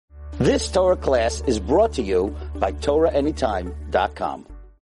This Torah class is brought to you by TorahAnytime.com.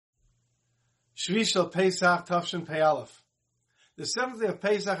 Shvi Shel Pesach Tafshin Pei Aleph. The seventh day of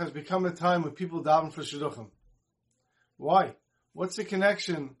Pesach has become a time when people daven for Shidduchim. Why? What's the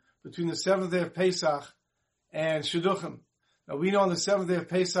connection between the seventh day of Pesach and Shidduchim? Now we know on the seventh day of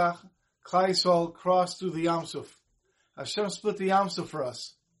Pesach, Klal Yisrael crossed through the Yam Suf. Hashem split the Yam Suf for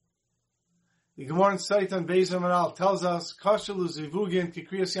us. The Gemara in Seitan Beis Manal tells us, Kashalu Zivugin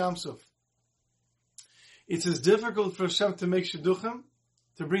Kikriyas Yam Suf. It's as difficult for Hashem to make Shidduchim,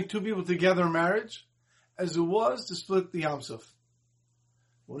 to bring two people together in marriage, as it was to split the Yam Suf.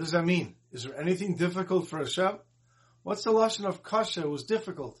 What does that mean? Is there anything difficult for Hashem? What's the lashon of kasha? It was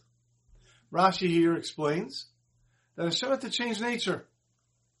difficult. Rashi here explains that Hashem had to change nature.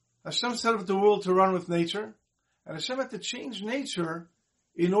 Hashem set up the world to run with nature, and Hashem had to change nature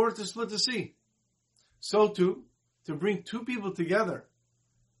in order to split the sea. So too, to bring two people together,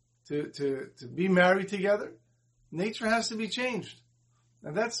 to be married together, nature has to be changed.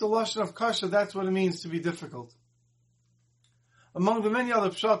 And that's the lashon of kasha, that's what it means to be difficult. Among the many other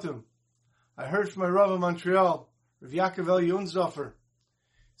pshatim, I heard from my Rav in Montreal, Rav Yaakov Eli Unzoffer,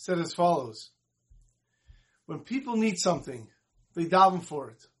 said as follows: when people need something, they daven for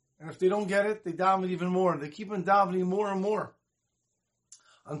it. And if they don't get it, they daven even more. They keep on davening more and more,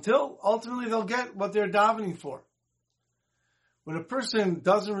 until ultimately they'll get what they're davening for. When a person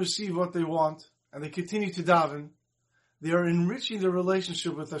doesn't receive what they want, and they continue to daven, they are enriching their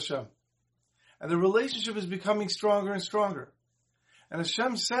relationship with Hashem. And the relationship is becoming stronger and stronger. And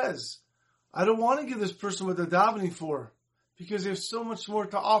Hashem says, I don't want to give this person what they're davening for, because there's so much more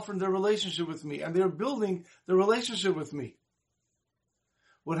to offer in their relationship with me, and they're building the relationship with me.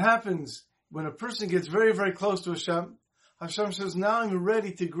 What happens when a person gets very, very close to Hashem, Hashem says, now I'm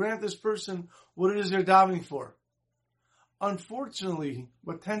ready to grant this person what it is they're davening for. Unfortunately,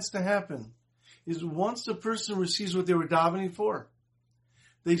 what tends to happen is once the person receives what they were davening for,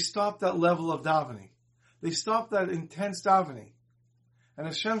 they stop that level of davening. They stop that intense davening. And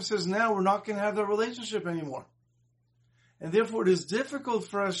Hashem says, now we're not going to have that relationship anymore. And therefore it is difficult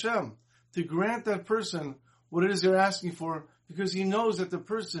for Hashem to grant that person what it is they're asking for, because He knows that the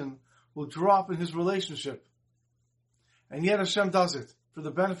person will drop in his relationship. And yet Hashem does it for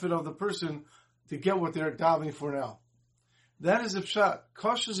the benefit of the person to get what they're davening for now. That is the pshat.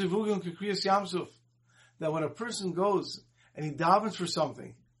 Kasha zivugim kikriyas Yam Suf. That when a person goes and he davens for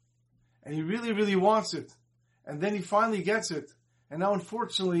something, and he really, really wants it, and then he finally gets it, and now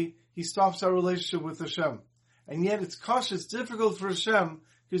unfortunately he stops our relationship with Hashem. And yet it's kasha, it's difficult for Hashem,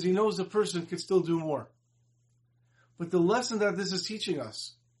 because He knows the person can still do more. But the lesson that this is teaching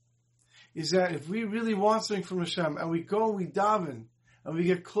us is that if we really want something from Hashem, and we go and we daven, and we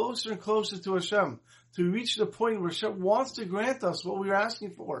get closer and closer to Hashem, to reach the point where Hashem wants to grant us what we are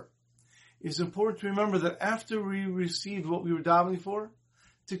asking for, it's important to remember that after we receive what we were davening for,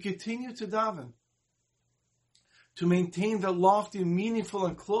 to continue to daven, to maintain that lofty, meaningful,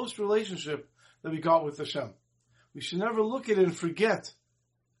 and close relationship that we got with Hashem. We should never look at it and forget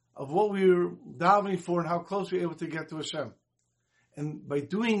of what we were davening for and how close we were able to get to Hashem. And by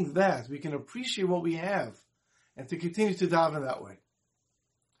doing that, we can appreciate what we have and to continue to daven that way.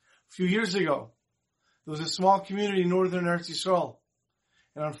 A few years ago, there was a small community in northern Eretz Yisrael.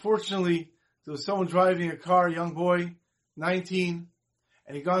 And unfortunately, there was someone driving a car, a young boy, 19,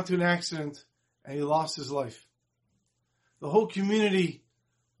 and he got into an accident and he lost his life. The whole community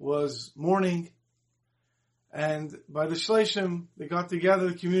was mourning, and by the Shleishim, they got together,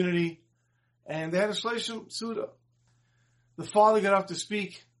 the community, and they had a Shleishim Suda. The father got up to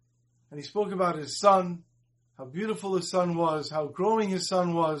speak, and he spoke about his son, how beautiful his son was, how growing his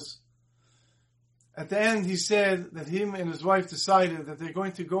son was. At the end, he said that him and his wife decided that they're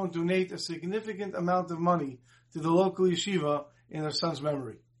going to go and donate a significant amount of money to the local yeshiva in their son's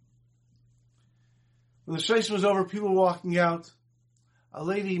memory. When the Shleishim was over, people were walking out. A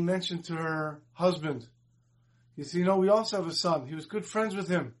lady mentioned to her husband, he said, we also have a son. He was good friends with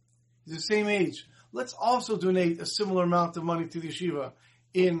him. He's the same age. Let's also donate a similar amount of money to the yeshiva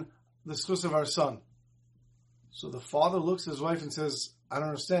in the schus of our son. So the father looks at his wife and says, I don't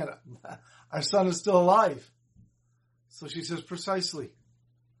understand. Our son is still alive. So she says, precisely.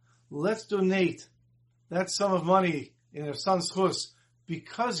 Let's donate that sum of money in our son's schus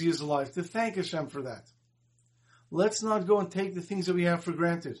because he is alive, to thank Hashem for that. Let's not go and take the things that we have for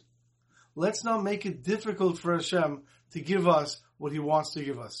granted. Let's not make it difficult for Hashem to give us what He wants to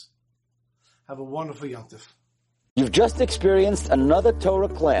give us. Have a wonderful Yom Tov. You've just experienced another Torah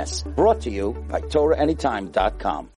class brought to you by TorahAnytime.com.